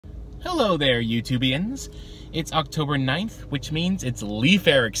Hello there, YouTubians. It's October 9th, which means it's Leif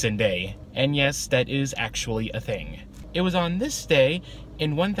Erikson Day. And yes, that is actually a thing. It was on this day,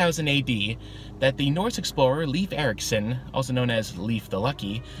 in 1000 AD, that the Norse explorer Leif Erikson, also known as Leif the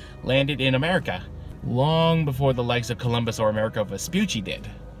Lucky, landed in America, long before the likes of Columbus or Amerigo Vespucci did.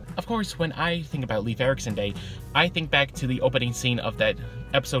 Of course, when I think about Leif Erikson Day, I think back to the opening scene of that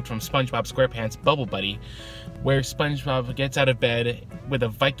episode from SpongeBob SquarePants' Bubble Buddy, where SpongeBob gets out of bed with a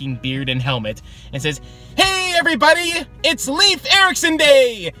Viking beard and helmet and says, "Hey everybody, it's Leif Erikson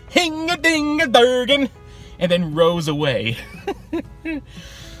Day! Hinga Dinga Durgen!" and then rows away.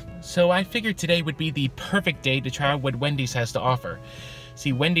 So I figured today would be the perfect day to try out what Wendy's has to offer.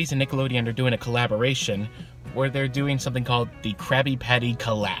 See, Wendy's and Nickelodeon are doing a collaboration where they're doing something called the Krabby Patty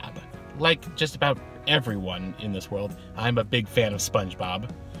Collab. Like just about everyone in this world, I'm a big fan of Spongebob.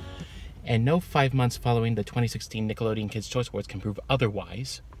 And no 5 months following the 2016 Nickelodeon Kids' Choice Awards can prove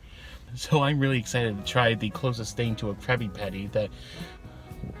otherwise. So I'm really excited to try the closest thing to a Krabby Patty that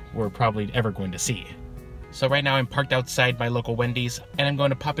we're probably ever going to see. So right now I'm parked outside my local Wendy's, and I'm going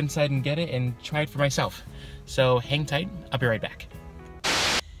to pop inside and get it and try it for myself. So hang tight, I'll be right back.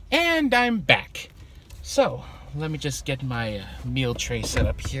 And I'm back. So, let me just get my meal tray set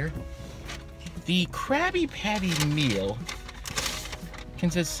up here. The Krabby Patty meal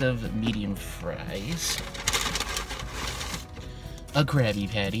consists of medium fries, a Krabby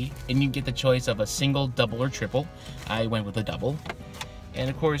Patty, and you get the choice of a single, double, or triple. I went with a double. And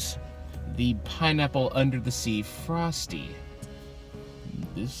of course, the pineapple under the sea Frosty.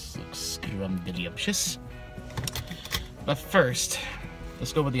 This looks scrumdiddlyumptious. But first,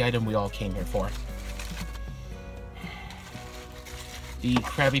 let's go with the item we all came here for. The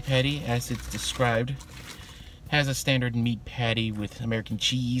Krabby Patty, as it's described, has a standard meat patty with American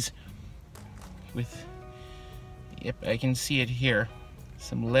cheese, with, yep, I can see it here,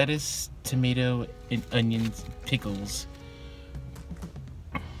 some lettuce, tomato, and onions, pickles.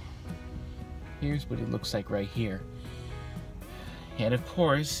 Here's what it looks like right here. And of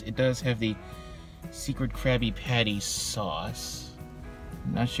course, it does have the secret Krabby Patty sauce.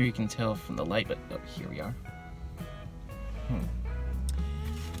 I'm not sure you can tell from the light, but oh, here we are.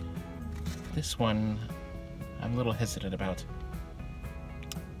 This one, I'm a little hesitant about.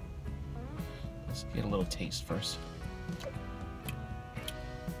 Let's get a little taste first.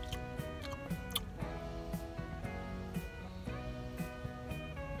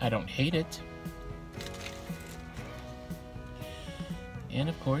 I don't hate it. And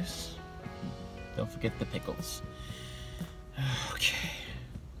of course, don't forget the pickles. Okay.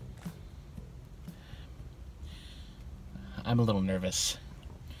 I'm a little nervous.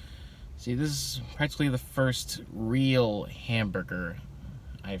 See, this is practically the first real hamburger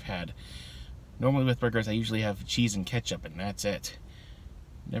I've had. Normally with burgers, I usually have cheese and ketchup, and that's it.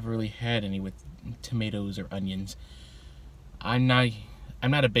 Never really had any with tomatoes or onions. I'm not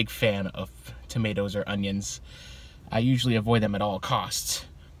a big fan of tomatoes or onions. I usually avoid them at all costs.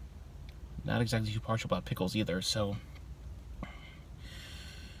 Not exactly too partial about pickles either, so...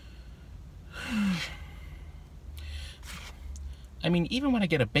 I mean, even when I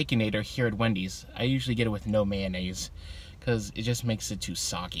get a Baconator here at Wendy's, I usually get it with no mayonnaise, because it just makes it too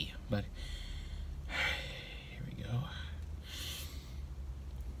soggy. But, here we go.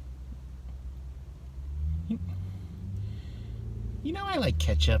 You know, I like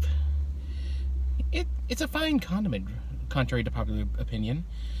ketchup. It's a fine condiment, contrary to popular opinion.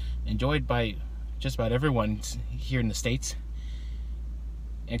 Enjoyed by just about everyone here in the States.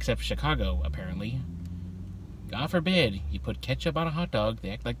 Except Chicago, apparently. God forbid you put ketchup on a hot dog,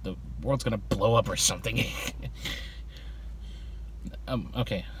 they act like the world's gonna blow up or something.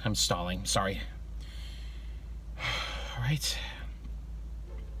 Okay, I'm stalling, sorry. Alright.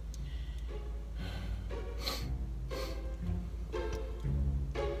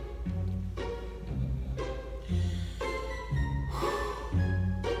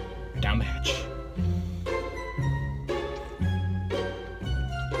 Down the hatch.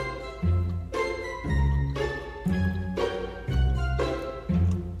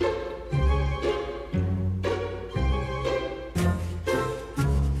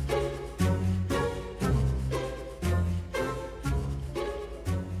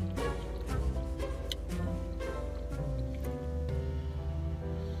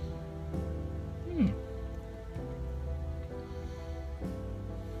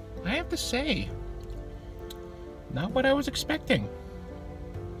 I have to say, not what I was expecting.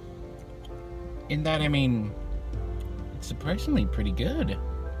 In that, I mean, it's surprisingly pretty good.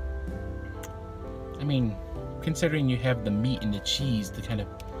 I mean, considering you have the meat and the cheese to kind of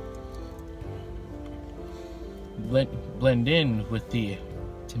blend in with the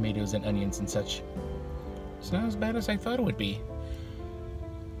tomatoes and onions and such. It's not as bad as I thought it would be.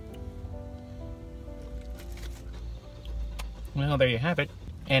 Well, there you have it.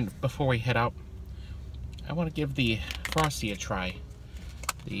 And before we head out, I want to give the Frosty a try.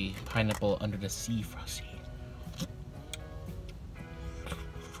 The pineapple under the sea Frosty.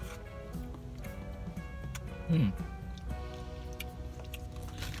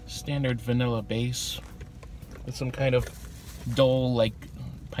 Standard vanilla base with some kind of dull, like,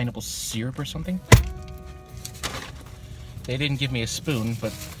 pineapple syrup or something. They didn't give me a spoon,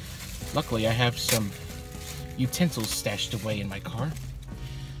 but luckily I have some utensils stashed away in my car.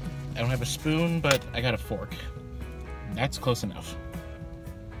 I don't have a spoon, but I got a fork. That's close enough.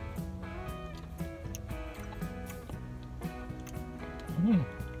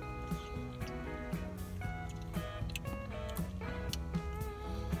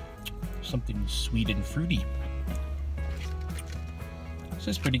 Something sweet and fruity. This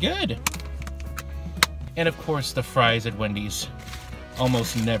is pretty good. And of course, the fries at Wendy's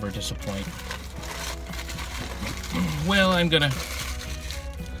almost never disappoint. Well, I'm just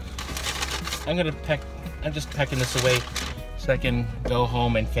packing this away so I can go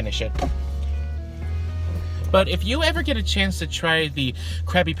home and finish it. But if you ever get a chance to try the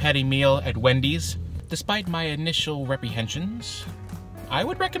Krabby Patty meal at Wendy's, despite my initial reprehensions, I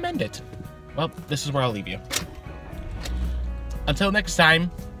would recommend it. Well, this is where I'll leave you. Until next time,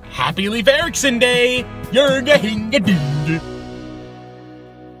 happy Leif Erikson Day! Durgen, Hinga,